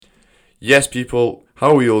Yes, people,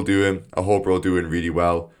 how are we all doing? I hope we're all doing really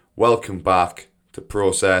well. Welcome back to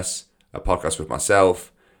Process, a podcast with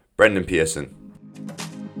myself, Brendan Pearson.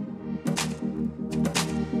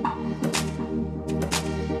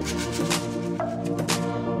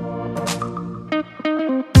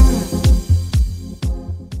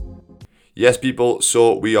 Yes, people,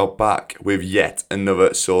 so we are back with yet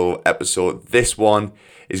another solo episode. This one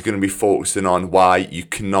is going to be focusing on why you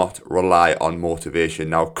cannot rely on motivation.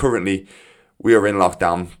 Now, currently, we are in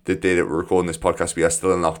lockdown. The day that we're recording this podcast, we are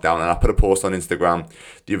still in lockdown. And I put a post on Instagram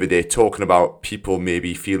the other day talking about people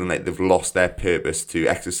maybe feeling like they've lost their purpose to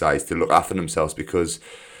exercise, to look after themselves, because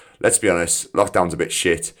let's be honest, lockdown's a bit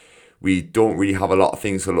shit. We don't really have a lot of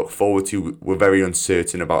things to look forward to. We're very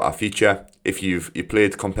uncertain about our future. If you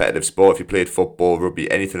played competitive sport, if you played football, rugby,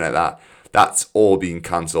 anything like that, that's all being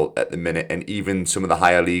cancelled at the minute. And even some of the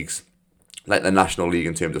higher leagues, like the National League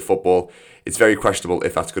in terms of football, it's very questionable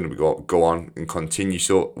if that's going to go on and continue.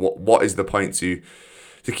 So what is the point to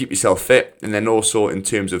keep yourself fit? And then also in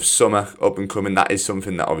terms of summer up and coming, that is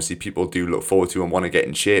something that obviously people do look forward to and want to get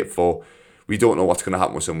in shape for. We don't know what's going to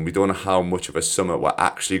happen with summer. We don't know how much of a summer we're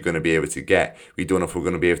actually going to be able to get. We don't know if we're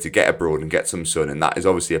going to be able to get abroad and get some sun. And that is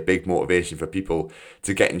obviously a big motivation for people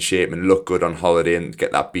to get in shape and look good on holiday and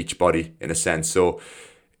get that beach body in a sense. So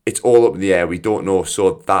it's all up in the air. We don't know.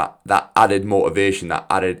 So that added motivation, that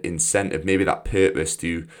added incentive, maybe that purpose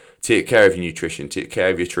to take care of your nutrition, take care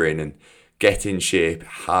of your training, get in shape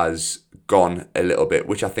has gone a little bit,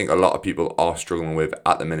 which I think a lot of people are struggling with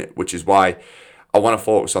at the minute, which is why I want to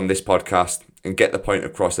focus on this podcast and get the point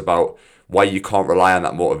across about why you can't rely on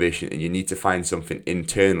that motivation and you need to find something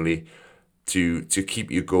internally to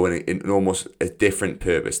keep you going in almost a different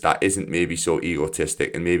purpose that isn't maybe so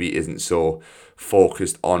egotistic and maybe isn't so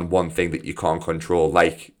focused on one thing that you can't control,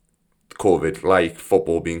 like COVID, like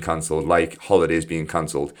football being cancelled, like holidays being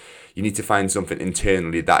cancelled. You need to find something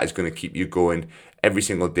internally that is going to keep you going every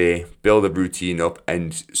single day, build a routine up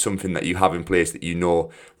and something that you have in place that you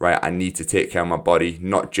know, right, I need to take care of my body,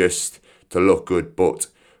 not just to look good, but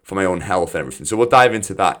for my own health and everything. So we'll dive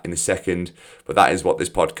into that in a second, but that is what this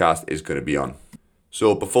podcast is going to be on.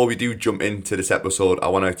 So before we do jump into this episode, I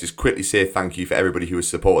want to just quickly say thank you for everybody who has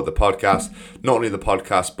supported the podcast. Not only the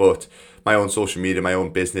podcast, but my own social media, my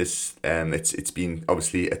own business. It's been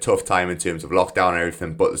obviously a tough time in terms of lockdown and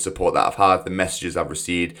everything, but the support that I've had, the messages I've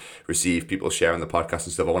received, people sharing the podcast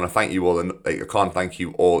and stuff. I want to thank you all, and I can't thank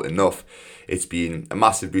you all enough. It's been a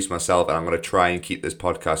massive boost myself, and I'm going to try and keep this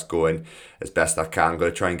podcast going as best I can. I'm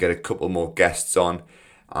going to try and get a couple more guests on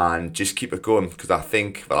and just keep it going, because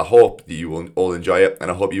I hope that you will all enjoy it,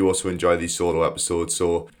 and I hope you also enjoy these solo episodes.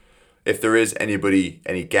 So if there is anybody,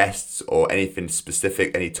 any guests or anything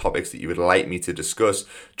specific, any topics that you would like me to discuss,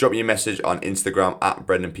 drop me a message on Instagram at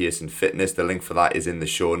Brendan Pearson Fitness. The link for that is in the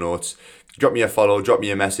show notes. Drop me a follow, drop me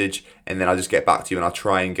a message, and then I'll just get back to you and I'll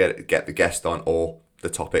try and get the guest on or the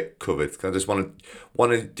topic covered. Because I just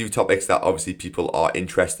want to do topics that obviously people are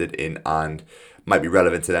interested in and might be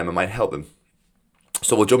relevant to them and might help them.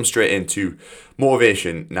 So we'll jump straight into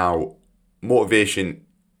motivation. Now, motivation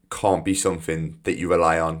can't be something that you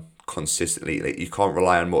rely on consistently. Like, you can't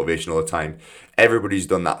rely on motivation all the time. Everybody's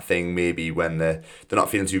done that thing maybe when they're not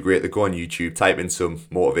feeling too great. They go on YouTube, type in some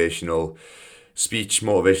motivational speech,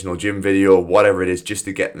 motivational gym video, whatever it is, just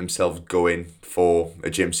to get themselves going for a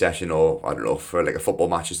gym session or, I don't know, for like a football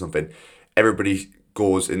match or something. Everybody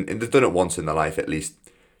goes, and they've done it once in their life at least.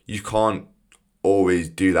 You can't always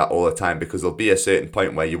do that all the time, because there'll be a certain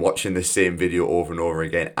point where you're watching the same video over and over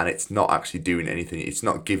again and it's not actually doing anything. It's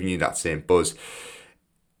not giving you that same buzz,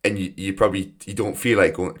 and you don't feel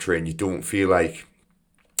like going to train. You don't feel like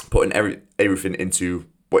putting everything into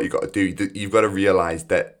what you got to do. You've got to realize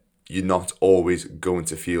that you're not always going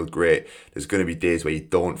to feel great. There's going to be days where you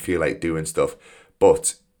don't feel like doing stuff,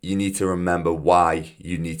 but you need to remember why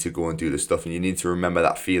you need to go and do the stuff, and you need to remember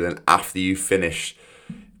that feeling after you finish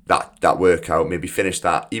that workout. Maybe finish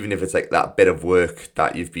that, even if it's like that bit of work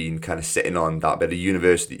that you've been kind of sitting on, that bit of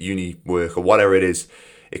uni work or whatever it is.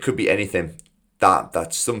 It could be anything.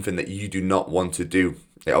 That's something that you do not want to do.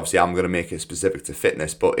 Obviously, I'm going to make it specific to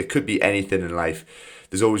fitness, but it could be anything in life.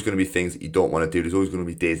 There's always going to be things that you don't want to do. There's always going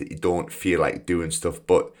to be days that you don't feel like doing stuff,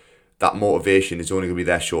 but that motivation is only going to be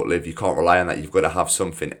there short-lived. You can't rely on that. You've got to have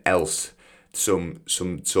something else, some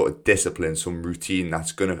sort of discipline, some routine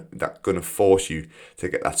that's gonna force you to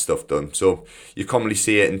get that stuff done. So you commonly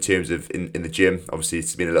see it in terms of in the gym. Obviously,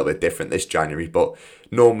 it's been a little bit different this January, but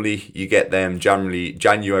normally you get them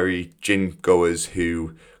January gym goers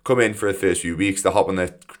who come in for the first few weeks. They hop on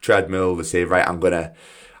the treadmill. They say, right, I'm gonna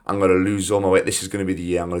lose all my weight. This is gonna be the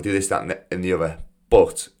year. I'm gonna do this, that, and the other.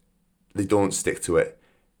 But they don't stick to it.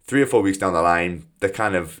 3 or 4 weeks down the line, they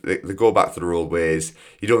go back to their old ways.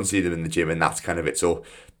 You don't see them in the gym, and that's kind of it. So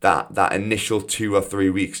that initial 2 or 3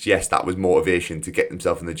 weeks, yes, that was motivation to get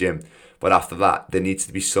themselves in the gym. But after that, there needs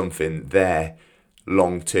to be something there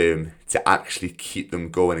long term to actually keep them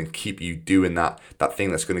going and keep you doing that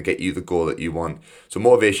thing that's going to get you the goal that you want. So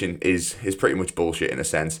motivation is pretty much bullshit in a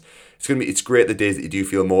sense. It's great the days that you do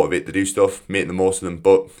feel motivated to do stuff, make the most of them,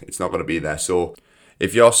 but it's not going to be there. So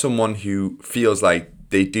if you're someone who feels like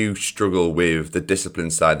they do struggle with the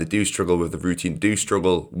discipline side, they do struggle with the routine, do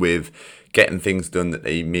struggle with getting things done that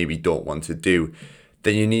they maybe don't want to do,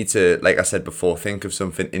 then you need to, like I said before, think of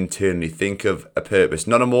something internally. Think of a purpose,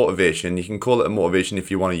 not a motivation. You can call it a motivation if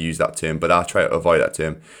you want to use that term, but I try to avoid that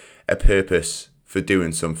term. A purpose for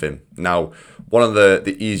doing something. Now, one of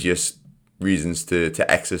the easiest reasons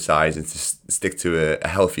to exercise and to stick to a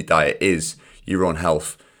healthy diet is your own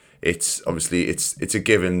health. It's obviously it's a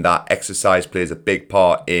given that exercise plays a big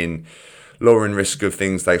part in lowering risk of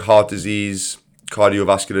things like heart disease,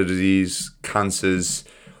 cardiovascular disease, cancers,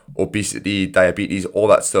 obesity, diabetes, all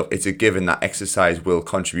that stuff. It's a given that exercise will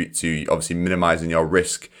contribute to obviously minimizing your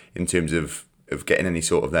risk in terms of getting any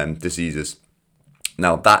sort of them diseases.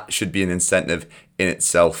 Now that should be an incentive in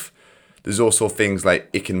itself. There's also things like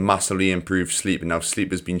it can massively improve sleep. And now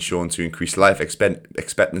sleep has been shown to increase life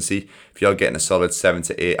expectancy. If you're getting a solid 7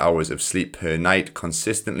 to 8 hours of sleep per night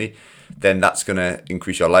consistently, then that's going to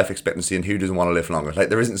increase your life expectancy. And who doesn't want to live longer? Like,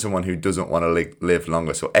 there isn't someone who doesn't want to live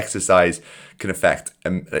longer. So exercise can affect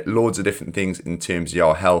loads of different things in terms of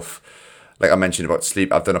your health. Like I mentioned about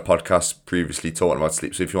sleep, I've done a podcast previously talking about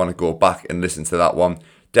sleep. So if you want to go back and listen to that one,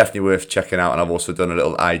 definitely worth checking out. And I've also done a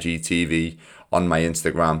little IGTV on my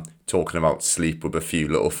Instagram talking about sleep with a few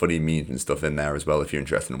little funny memes and stuff in there as well if you're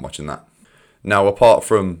interested in watching that. Now, apart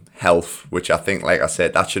from health, which I think, like I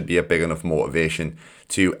said, that should be a big enough motivation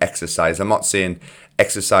to exercise. I'm not saying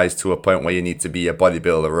exercise to a point where you need to be a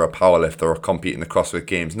bodybuilder or a powerlifter or compete in the CrossFit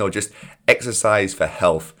Games. No, just exercise for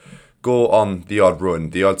health. Go on the odd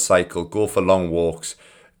run, the odd cycle, go for long walks.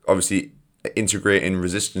 Obviously, integrating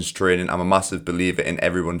resistance training. I'm a massive believer in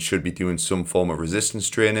everyone should be doing some form of resistance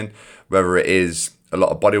training, whether it is a lot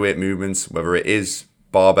of bodyweight movements, whether it is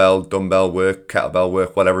barbell, dumbbell work, kettlebell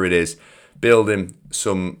work, whatever it is, building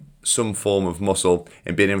some form of muscle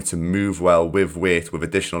and being able to move well with weight, with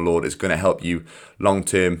additional load is going to help you long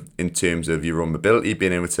term in terms of your own mobility,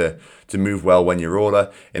 being able to move well when you're older.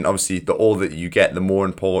 And obviously, the older you get, the more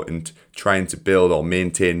important trying to build or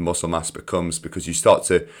maintain muscle mass becomes, because you start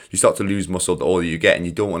to lose muscle the older you get, and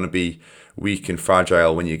you don't want to be weak and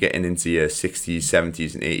fragile when you're getting into your 60s,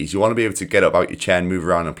 70s and 80s. You want to be able to get up out your chair and move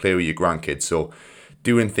around and play with your grandkids. So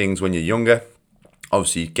doing things when you're younger,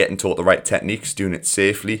 obviously getting taught the right techniques, doing it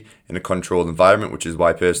safely in a controlled environment, which is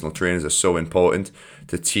why personal trainers are so important,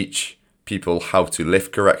 to teach people how to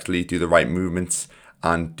lift correctly, do the right movements,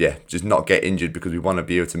 and just not get injured, because we want to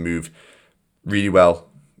be able to move really well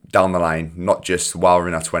down the line, not just while we're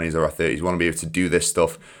in our 20s or our 30s. We want to be able to do this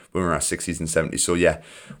stuff when we're in our 60s and 70s. So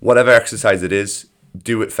whatever exercise it is,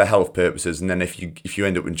 do it for health purposes. And then if you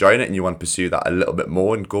end up enjoying it and you want to pursue that a little bit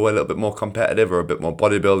more and go a little bit more competitive or a bit more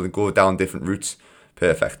bodybuilding, go down different routes,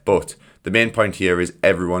 perfect. But the main point here is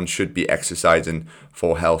everyone should be exercising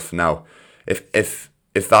for health. Now, if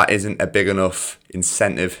that isn't a big enough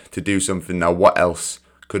incentive to do something, now what else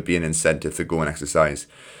could be an incentive to go and exercise?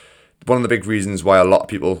 One of the big reasons why a lot of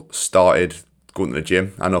people started going to the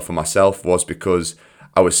gym, I know for myself, was because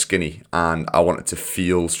I was skinny and I wanted to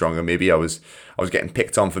feel stronger. Maybe I was getting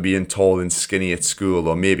picked on for being tall and skinny at school,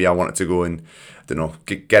 or maybe I wanted to go and,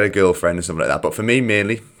 get a girlfriend or something like that. But for me,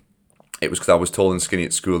 mainly, it was because I was tall and skinny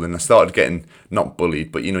at school, and I started getting, not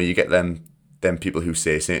bullied, but you get them people who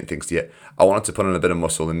say certain things to you. I wanted to put on a bit of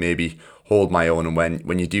muscle and maybe hold my own. And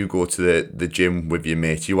when you do go to the gym with your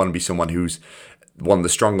mates, you want to be someone who's one of the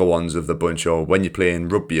stronger ones of the bunch. Or when you're playing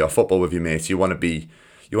rugby or football with your mates, you want to be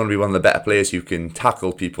one of the better players who can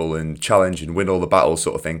tackle people and challenge and win all the battles,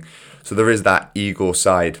 sort of thing. So there is that ego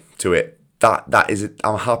side to it. That is it.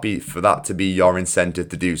 I'm happy for that to be your incentive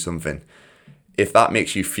to do something. If that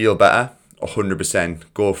makes you feel better, 100%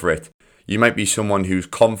 go for it. You might be someone whose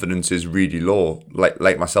confidence is really low,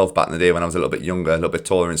 like myself back in the day when I was a little bit younger, a little bit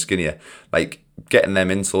taller and skinnier. Like, getting them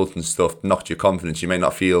insults and stuff knocked your confidence. You may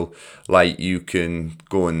not feel like you can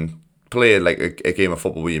go and play like a game of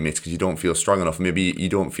football with your mates because you don't feel strong enough. Maybe you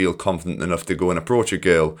don't feel confident enough to go and approach a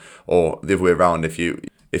girl, or the other way around.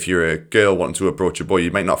 If you're a girl wanting to approach a boy,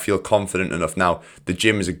 you might not feel confident enough. Now, the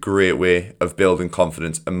gym is a great way of building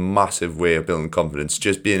confidence, a massive way of building confidence.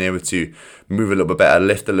 Just being able to move a little bit better,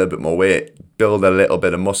 lift a little bit more weight, build a little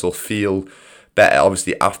bit of muscle, feel better.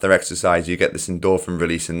 Obviously, after exercise, you get this endorphin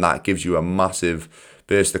release, and that gives you a massive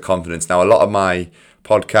burst of confidence. Now, a lot of my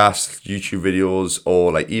podcasts, YouTube videos,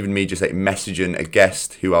 or like even me just like messaging a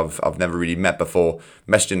guest who I've never really met before,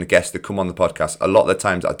 messaging a guest to come on the podcast, a lot of the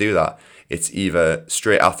times I do that, it's either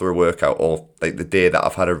straight after a workout or like the day that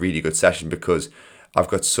I've had a really good session, because I've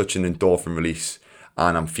got such an endorphin release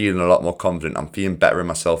and I'm feeling a lot more confident. I'm feeling better in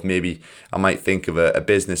myself. Maybe I might think of a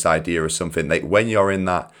business idea or something. Like when you're in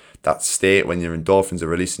that state, when your endorphins are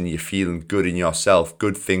releasing, you're feeling good in yourself,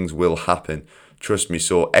 good things will happen. Trust me.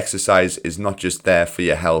 So exercise is not just there for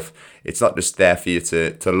your health. It's not just there for you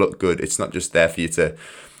to look good. It's not just there for you to,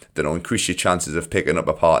 increase your chances of picking up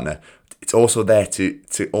a partner. It's also there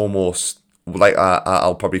to almost, like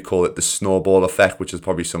I'll probably call it the snowball effect, which is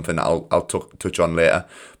probably something that I'll touch on later.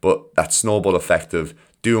 But that snowball effect of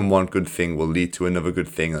doing one good thing will lead to another good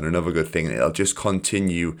thing and another good thing, and it'll just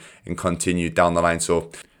continue and continue down the line.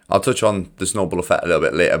 So I'll touch on the snowball effect a little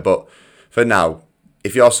bit later. But for now,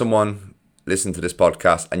 if you're someone listening to this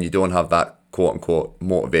podcast and you don't have that quote unquote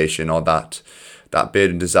motivation or that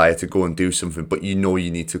burning desire to go and do something, but you know you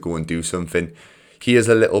need to go and do something, here's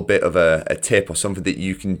a little bit of a tip or something that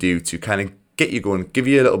you can do to kind of get you going, give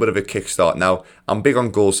you a little bit of a kickstart. Now, I'm big on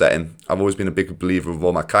goal setting. I've always been a big believer of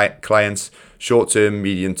all my clients, short term,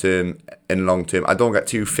 medium term, and long term. I don't get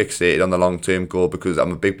too fixated on the long term goal, because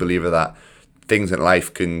I'm a big believer that things in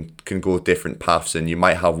life can go different paths, and you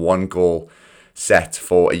might have one goal set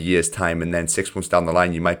for a year's time, and then 6 months down the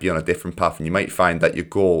line you might be on a different path, and you might find that your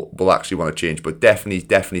goal will actually want to change. But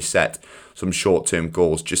definitely set some short-term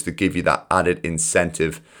goals just to give you that added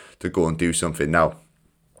incentive to go and do something. Now,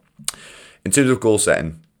 in terms of goal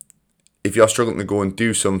setting, if you're struggling to go and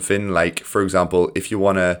do something, like for example, if you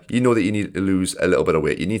that you need to lose a little bit of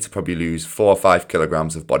weight, you need to probably lose 4 or 5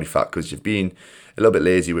 kilograms of body fat because you've been a little bit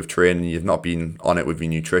lazy with training, you've not been on it with your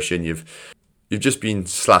nutrition, you've just been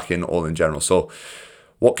slacking all in general. So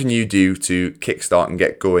what can you do to kickstart and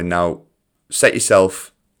get going? Now, set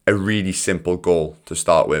yourself a really simple goal to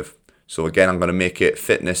start with. So again, I'm going to make it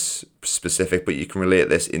fitness specific, but you can relate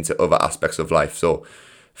this into other aspects of life. So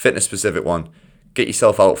fitness specific one, get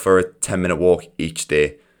yourself out for a 10-minute walk each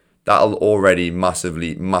day. That'll already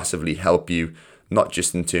massively help you, not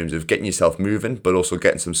just in terms of getting yourself moving, but also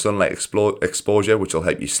getting some sunlight exposure, which will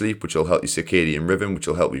help you sleep, which will help your circadian rhythm, which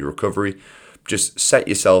will help your recovery. Just set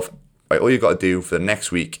yourself, all you got to do for the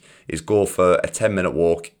next week is go for a 10-minute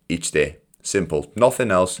walk each day. Simple, nothing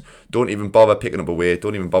else. Don't even bother picking up a weight.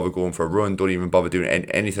 Don't even bother going for a run. Don't even bother doing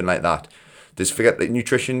anything like that. Just forget that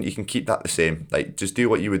nutrition, you can keep that the same. Like, just do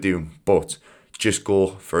what you were doing, but just go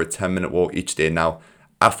for a 10-minute walk each day. Now,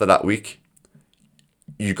 after that week,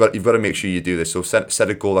 you've got to make sure you do this. So set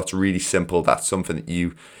a goal that's really simple. That's something that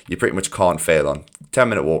you pretty much can't fail on.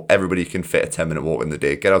 10-minute walk. Everybody can fit a 10-minute walk in the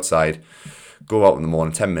day. Get outside, go out in the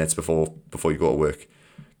morning, 10 minutes before you go to work.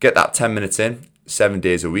 Get that 10 minutes in, 7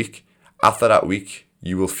 days a week. After that week,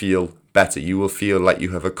 you will feel better. You will feel like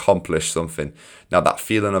you have accomplished something. Now, that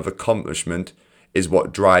feeling of accomplishment is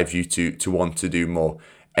what drives you to want to do more.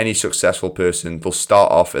 Any successful person, they'll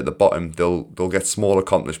start off at the bottom. They'll get small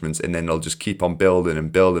accomplishments, and then they'll just keep on building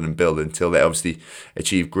until they obviously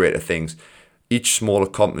achieve greater things. Each small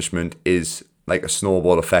accomplishment is like a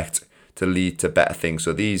snowball effect to lead to better things.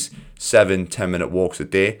 So these 7-10-minute walks a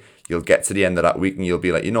day, you'll get to the end of that week and you'll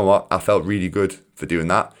be like, you know what, I felt really good for doing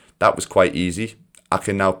that. That was quite easy. I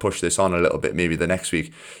can now push this on a little bit. Maybe the next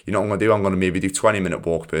week, you know what I'm going to do? I'm going to maybe do 20-minute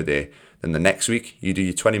walk per day. Then the next week, you do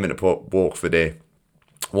your 20-minute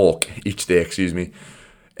walk each day,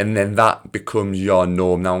 and then that becomes your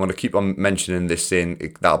norm. Now, I'm going to keep on mentioning this,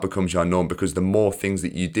 saying that becomes your norm, because the more things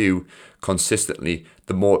that you do consistently,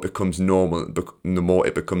 the more it becomes normal, the more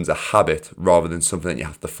it becomes a habit rather than something that you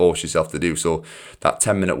have to force yourself to do. So that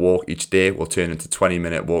 10-minute walk each day will turn into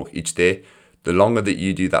 20-minute walk each day. The longer that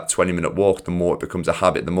you do that 20-minute walk, the more it becomes a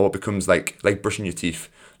habit, the more it becomes like brushing your teeth.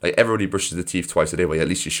 Like, everybody brushes their teeth twice a day. Well, at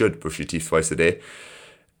least you should brush your teeth twice a day.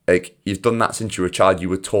 Like, you've done that since you were a child. You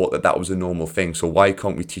were taught that was a normal thing. So why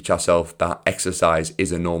can't we teach ourselves that exercise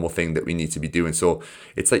is a normal thing that we need to be doing? So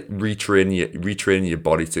it's like retraining your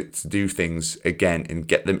body to do things again and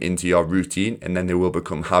get them into your routine, and then they will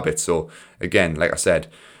become habits. So again, like I said,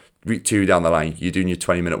 week 2 down the line, you're doing your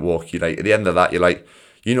 20-minute walk. You're like, at the end of that, you're like,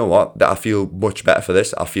 you know what, that I feel much better for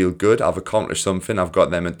this. I feel good. I've accomplished something. I've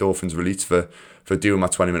got them endorphins released for doing my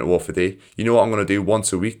 20-minute walk a day. You know what I'm going to do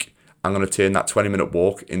once a week? I'm going to turn that 20-minute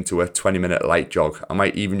walk into a 20-minute light jog. I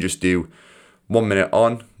might even just do 1 minute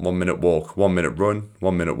on, 1 minute walk, 1 minute run,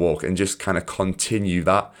 1 minute walk, and just kind of continue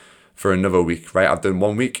that for another week, right? I've done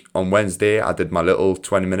 1 week. On Wednesday, I did my little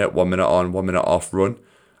 20-minute, 1 minute on, 1 minute off run.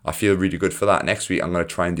 I feel really good for that. Next week, I'm going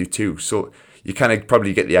to try and do 2. So you kind of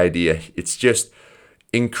probably get the idea. It's just,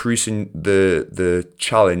 increasing the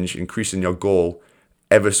challenge, increasing your goal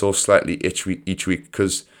ever so slightly each week,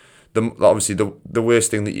 because obviously the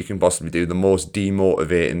worst thing that you can possibly do, the most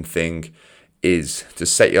demotivating thing, is to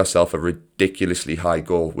set yourself a ridiculously high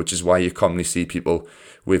goal, which is why you commonly see people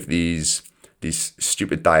with these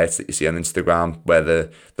stupid diets that you see on Instagram where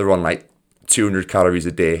they're on like 200 calories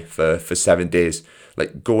a day for 7 days.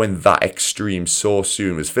 Like, going that extreme so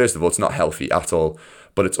soon is, first of all, it's not healthy at all,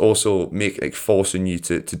 but it's also forcing you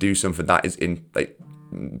to do something that is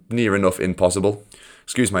near enough impossible.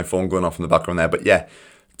 Excuse my phone going off in the background there, but yeah,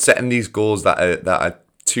 setting these goals that are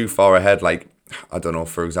too far ahead. Like, I don't know,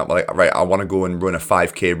 for example, like, right, I want to go and run a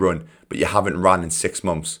 5k run, but you haven't ran in 6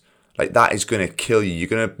 months. Like, that is going to kill you. You're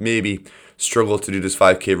going to maybe struggle to do this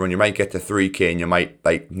 5k run. You might get to 3k and you might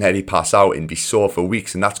nearly pass out and be sore for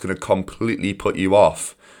weeks, and that's going to completely put you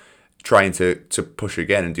off trying to push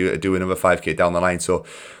again and do another 5k down the line. So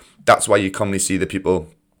that's why you commonly see the people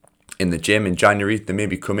in the gym in January. They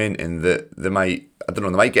maybe come in and they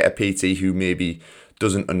might get a PT who maybe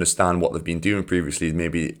doesn't understand what they've been doing previously,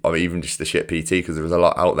 maybe, or even just the shit PT, because there's a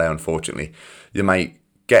lot out there, unfortunately. You might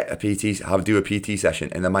get a PT, do a PT session,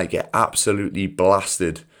 and they might get absolutely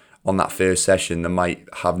blasted on that first session. They might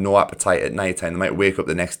have no appetite at night time. They might wake up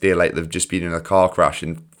the next day like they've just been in a car crash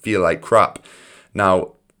and feel like crap.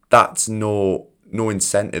 Now, that's no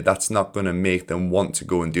incentive. That's not going to make them want to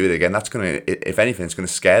go and do it again. That's going to, if anything, it's going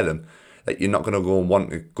to scare them. Like, you're not going to go and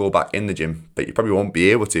want to go back in the gym, but you probably won't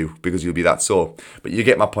be able to because you'll be that sore. But you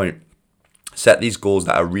get my point. Set these goals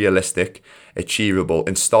that are realistic, achievable,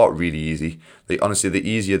 and start really easy. Like, honestly, the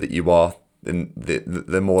easier that you are, then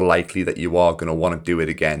the more likely that you are going to want to do it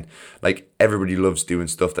again. Like, everybody loves doing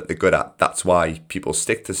stuff that they're good at. That's why people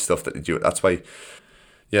stick to stuff that they do. That's why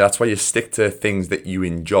you stick to things that you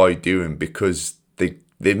enjoy doing, because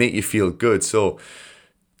they make you feel good. So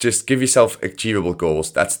just give yourself achievable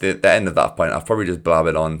goals. That's the end of that point. I've probably just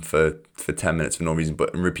blabbered on for 10 minutes for no reason,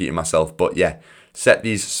 but I'm repeating myself. But yeah, set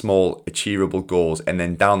these small achievable goals, and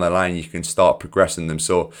then down the line you can start progressing them.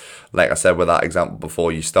 So like I said with that example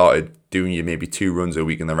before, you started doing your maybe 2 runs a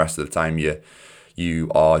week, and the rest of the time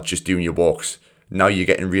you are just doing your walks. Now you're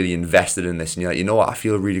getting really invested in this, and you're like, you know what, I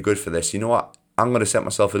feel really good for this. You know what, I'm going to set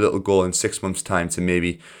myself a little goal in 6 months time to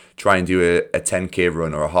maybe try and do a 10k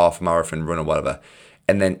run or a half marathon run or whatever.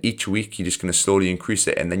 And then each week you're just going to slowly increase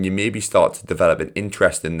it, and then you maybe start to develop an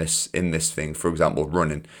interest in this thing. For example,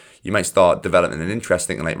 running. You might start developing an interest,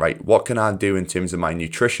 thinking like, right, what can I do in terms of my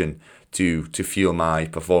nutrition to fuel my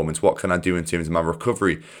performance? What can I do in terms of my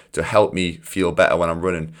recovery to help me feel better when I'm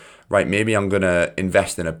running? Right, maybe I'm going to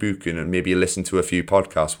invest in a book and maybe listen to a few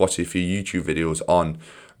podcasts, watch a few YouTube videos on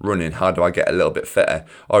running. How do I get a little bit fitter?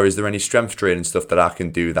 Or is there any strength training stuff that I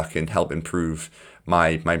can do that can help improve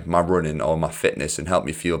my running or my fitness and help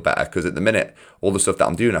me feel better? Because at the minute, all the stuff that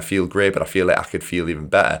I'm doing, I feel great, but I feel like I could feel even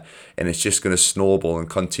better, and it's just going to snowball and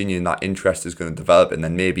continue, and that interest is going to develop. And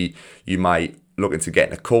then maybe you might look into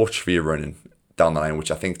getting a coach for your running down the line,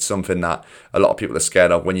 which I think is something that a lot of people are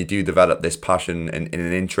scared of. When you do develop this passion and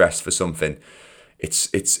an interest for something,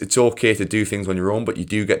 it's okay to do things on your own, but you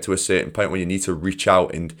do get to a certain point where you need to reach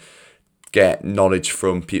out and get knowledge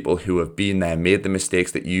from people who have been there, made the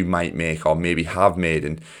mistakes that you might make or maybe have made,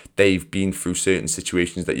 and they've been through certain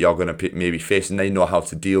situations that you're going to maybe face, and they know how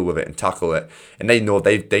to deal with it and tackle it, and they know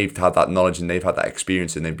they've had that knowledge and they've had that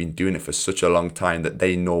experience, and they've been doing it for such a long time that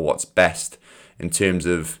they know what's best in terms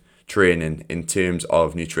of training, in terms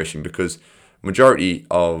of nutrition. Because majority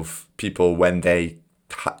of people, when they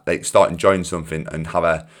start enjoying something and have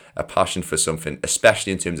a passion for something,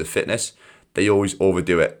 especially in terms of fitness, they always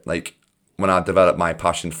overdo it. Like, when I developed my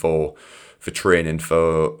passion for training,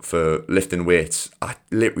 for lifting weights, I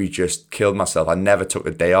literally just killed myself. I never took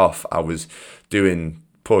a day off. I was doing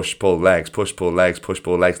push, pull, legs,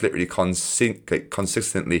 literally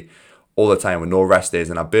consistently all the time with no rest days,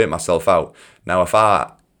 and I burnt myself out. Now, if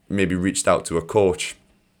I maybe reached out to a coach,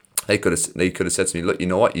 they could have said to me, look, you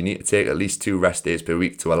know what, you need to take at least 2 rest days per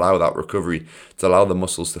week to allow that recovery, to allow the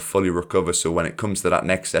muscles to fully recover. So when it comes to that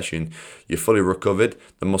next session, you're fully recovered,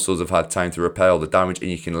 the muscles have had time to repair all the damage,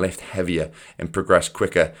 and you can lift heavier and progress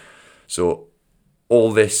quicker. So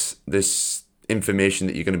all this information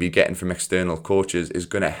that you're going to be getting from external coaches is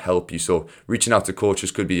going to help you. So reaching out to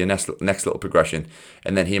coaches could be your next little progression.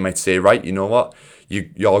 And then he might say, right, you know what,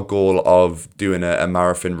 your goal of doing a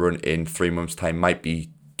marathon run in 3 months time might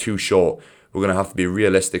be too short. We're going to have to be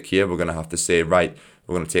realistic here. We're going to have to say, right,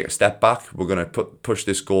 we're going to take a step back. We're going to push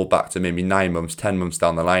this goal back to maybe 9 months, 10 months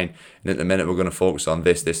down the line. And at the minute, we're going to focus on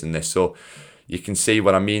this, and this. So you can see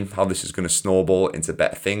what I mean, how this is going to snowball into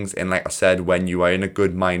better things. And like I said, when you are in a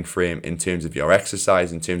good mind frame in terms of your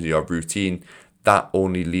exercise, in terms of your routine, that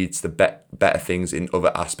only leads to better things in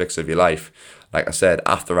other aspects of your life. Like I said,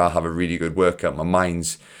 after I have a really good workout, my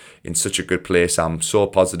mind's in such a good place. I'm so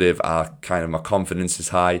positive. My confidence is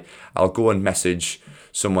high. I'll go and message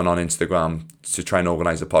someone on Instagram to try and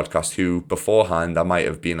organize a podcast who beforehand I might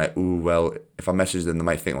have been like, ooh, well, if I message them, they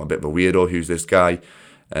might think I'm a bit of a weirdo. Who's this guy?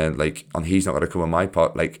 And he's not going to come on my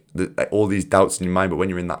pod. All these doubts in your mind. But when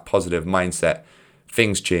you're in that positive mindset,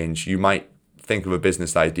 things change. You might think of a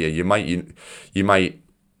business idea. You might,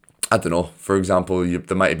 I don't know. For example,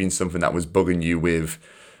 there might have been something that was bugging you with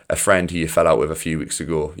a friend who you fell out with a few weeks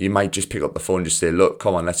ago. You might just pick up the phone and just say, look,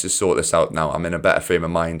 come on, let's just sort this out now. I'm in a better frame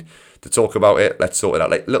of mind to talk about it. Let's sort it out.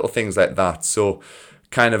 Like little things like that. So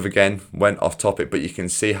kind of, again, went off topic, but you can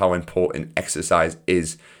see how important exercise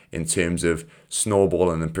is in terms of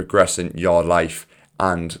snowballing and progressing your life.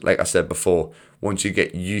 And like I said before, once you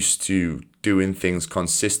get used to doing things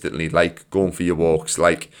consistently, like going for your walks,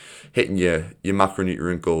 like hitting your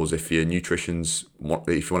macronutrient goals, if you want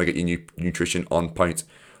to get your nutrition on point,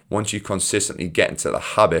 once you consistently get into the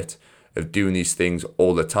habit of doing these things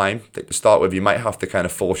all the time, to start with, you might have to kind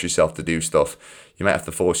of force yourself to do stuff. You might have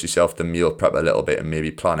to force yourself to meal prep a little bit and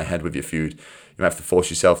maybe plan ahead with your food. You might have to force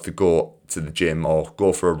yourself to go to the gym or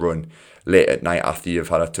go for a run late at night after you've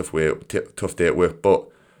had a tough day at work. But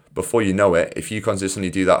before you know it, if you consistently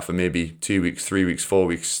do that for maybe 2 weeks, 3 weeks, 4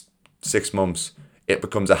 weeks, 6 months, it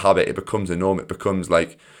becomes a habit. It becomes a norm. It becomes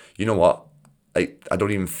like, you know what? I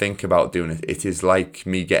don't even think about doing it. It is like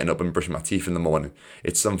me getting up and brushing my teeth in the morning.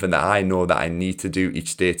 It's something that I know that I need to do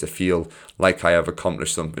each day to feel like I have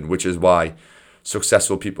accomplished something, which is why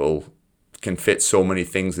successful people can fit so many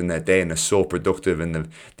things in their day and they're so productive and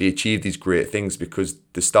they achieve these great things because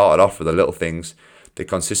they started off with the little things. They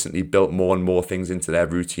consistently built more and more things into their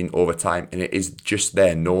routine over time, and it is just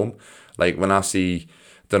their norm. Like when I see,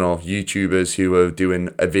 YouTubers who are doing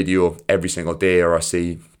a video every single day, or I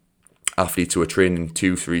see athletes who are training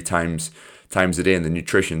 2-3 times a day and the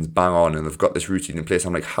nutrition's bang on and they've got this routine in place.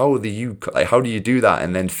 I'm like, how do you do that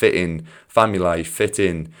and then fit in family life, fit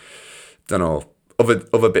in,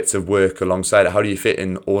 other bits of work alongside it? How do you fit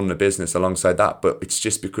in owning a business alongside that? But it's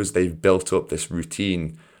just because they've built up this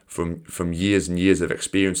routine from years and years of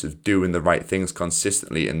experience of doing the right things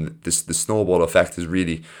consistently, and the snowball effect is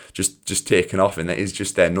really just taken off, and it is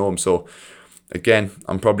just their norm. So again,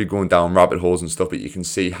 I'm probably going down rabbit holes and stuff, but you can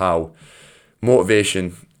see how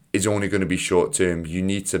motivation is only going to be short term. You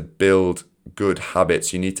need to build good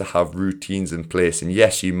habits. You need to have routines in place. And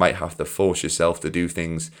yes, you might have to force yourself to do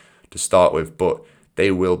things to start with, but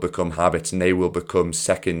they will become habits and they will become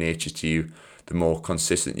second nature to you the more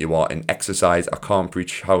consistent you are. In exercise, I can't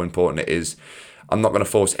preach how important it is. I'm not going to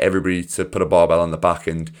force everybody to put a barbell on the back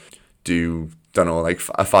and do, a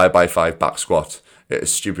 5x5 back squat at a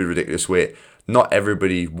stupid, ridiculous weight. Not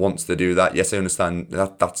everybody wants to do that. Yes, I understand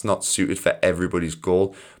that that's not suited for everybody's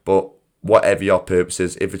goal, but whatever your purpose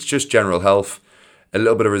is, if it's just general health, a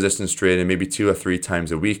little bit of resistance training, maybe 2 or 3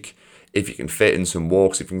 times a week, if you can fit in some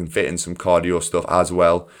walks, if you can fit in some cardio stuff as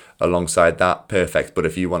well alongside that, perfect. But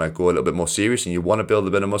if you want to go a little bit more serious and you want to build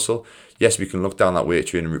a bit of muscle, yes, we can look down that weight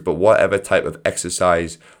training route, but whatever type of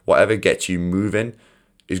exercise, whatever gets you moving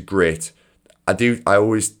is great. I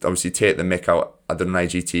always obviously take the mick out. I did an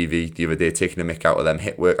IGTV the other day taking the mick out of them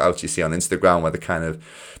HIIT workouts you see on Instagram where the kind of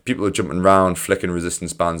people are jumping around, flicking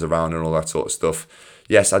resistance bands around and all that sort of stuff.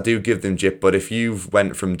 Yes, I do give them jip, but if you've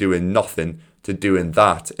went from doing nothing to doing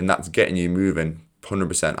that and that's getting you moving,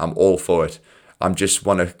 100%, I'm all for it. I just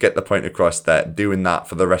want to get the point across that doing that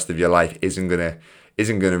for the rest of your life isn't gonna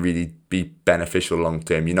really be beneficial long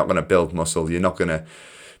term. You're not gonna build muscle. You're not gonna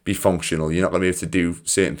be functional. You're not gonna be able to do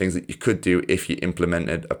certain things that you could do if you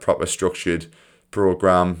implemented a proper structured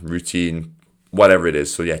program, routine, whatever it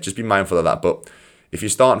is. So yeah, just be mindful of that. But if you're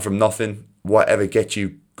starting from nothing, whatever gets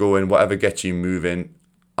you going, whatever gets you moving,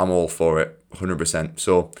 I'm all for it, 100%.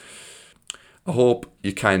 So I hope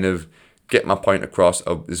you kind of get my point across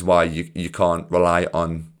of is why you can't rely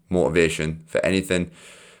on motivation for anything.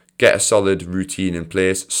 Get a solid routine in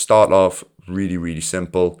place. Start off really, really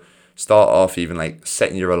simple. Start off even like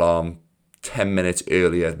setting your alarm 10 minutes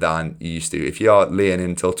earlier than you used to. If you are laying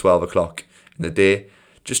in until 12 o'clock in the day,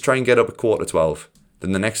 just try and get up at 11:45.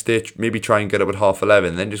 Then the next day, maybe try and get up at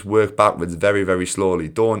 11:30. Then just work backwards very, very slowly.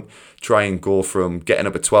 Don't try and go from getting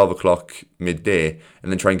up at 12 o'clock midday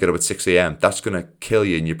and then try and get up at 6 a.m. That's going to kill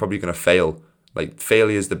you and you're probably going to fail. Like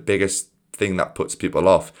failure is the biggest thing that puts people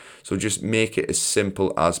off. So just make it as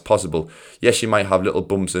simple as possible. Yes, you might have little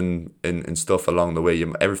bumps and stuff along the way.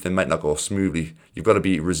 Everything might not go smoothly. You've got to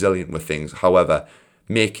be resilient with things. However,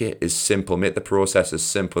 make it as simple. Make the process as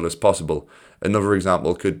simple as possible. Another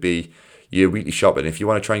example could be, your weekly shopping. If you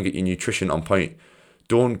want to try and get your nutrition on point,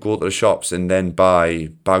 don't go to the shops and then buy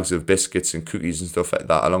bags of biscuits and cookies and stuff like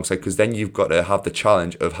that alongside, because then you've got to have the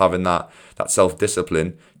challenge of having that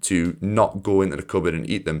self-discipline to not go into the cupboard and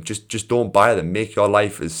eat them. Just don't buy them. Make your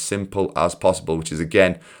life as simple as possible, which is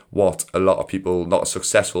again what a lot of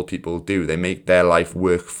successful people do. They make their life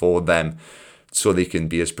work for them so they can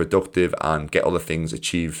be as productive and get all the things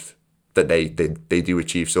achieved that they do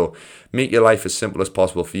achieve. So make your life as simple as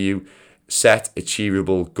possible for you. Set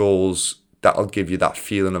achievable goals. That'll give you that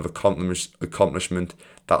feeling of accomplishment.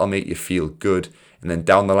 That'll make you feel good. And then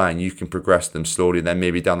down the line, you can progress them slowly. And then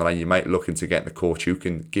maybe down the line, you might look into getting a coach who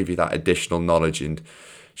can give you that additional knowledge and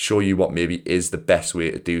show you what maybe is the best way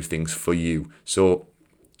to do things for you. So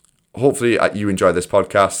hopefully you enjoyed this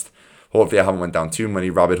podcast. Hopefully I haven't went down too many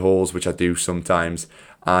rabbit holes, which I do sometimes.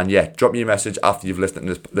 And yeah, drop me a message after you've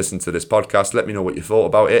listened to this podcast. Let me know what you thought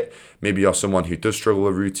about it. Maybe you're someone who does struggle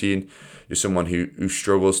with routine. You're someone who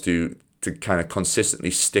struggles to kind of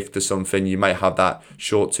consistently stick to something. You might have that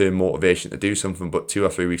short-term motivation to do something, but 2 or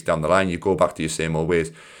 3 weeks down the line, you go back to your same old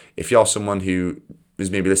ways. If you're someone who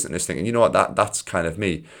is maybe listening to this thinking, you know what, that's kind of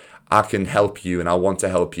me, I can help you, and I want to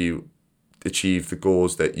help you achieve the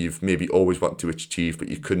goals that you've maybe always wanted to achieve, but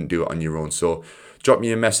you couldn't do it on your own. So drop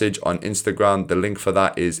me a message on Instagram. The link for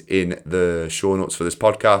that is in the show notes for this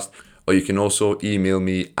podcast. Or you can also email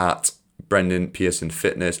me at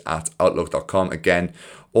brendanpearsonfitness@outlook.com. Again,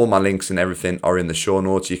 all my links and everything are in the show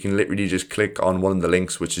notes. You can literally just click on one of the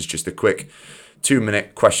links, which is just a quick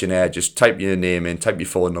 2-minute questionnaire. Just type your name in, type your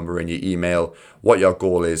phone number in, your email, what your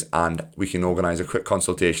goal is, and we can organize a quick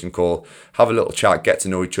consultation call, have a little chat, get to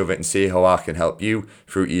know each other, and see how I can help you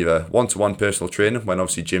through either one-to-one personal training, when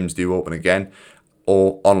obviously gyms do open again,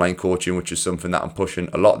 or online coaching, which is something that I'm pushing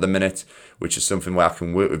a lot at the minute, which is something where I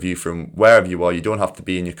can work with you from wherever you are. You don't have to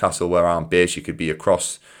be in Newcastle where I'm based. You could be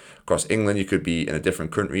across England, you could be in a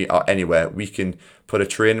different country, or anywhere. We can put a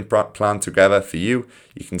training plan together for you.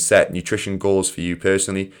 You can set nutrition goals for you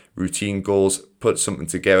personally, routine goals, put something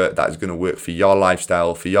together that is going to work for your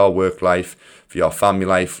lifestyle, for your work life, for your family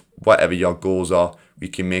life, whatever your goals are. We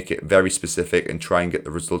can make it very specific and try and get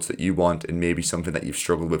the results that you want, and maybe something that you've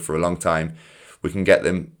struggled with for a long time. We can get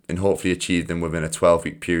them and hopefully achieve them within a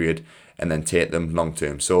 12-week period and then take them long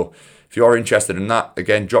term. So if you are interested in that,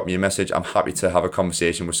 again, drop me a message. I'm happy to have a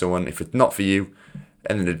conversation with someone. If it's not for you, at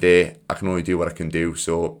the end of the day, I can only do what I can do.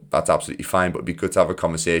 So that's absolutely fine, but it'd be good to have a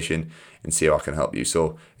conversation and see how I can help you.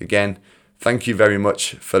 So again, thank you very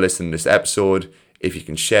much for listening to this episode. If you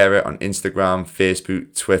can share it on Instagram,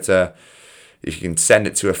 Facebook, Twitter, if you can send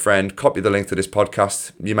it to a friend, copy the link to this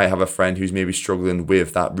podcast. You might have a friend who's maybe struggling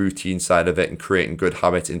with that routine side of it and creating good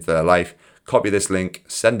habits into their life. Copy this link,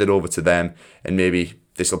 send it over to them, and maybe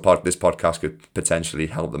this podcast could potentially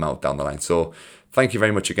help them out down the line. So thank you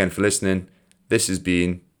very much again for listening. This has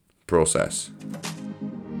been Process.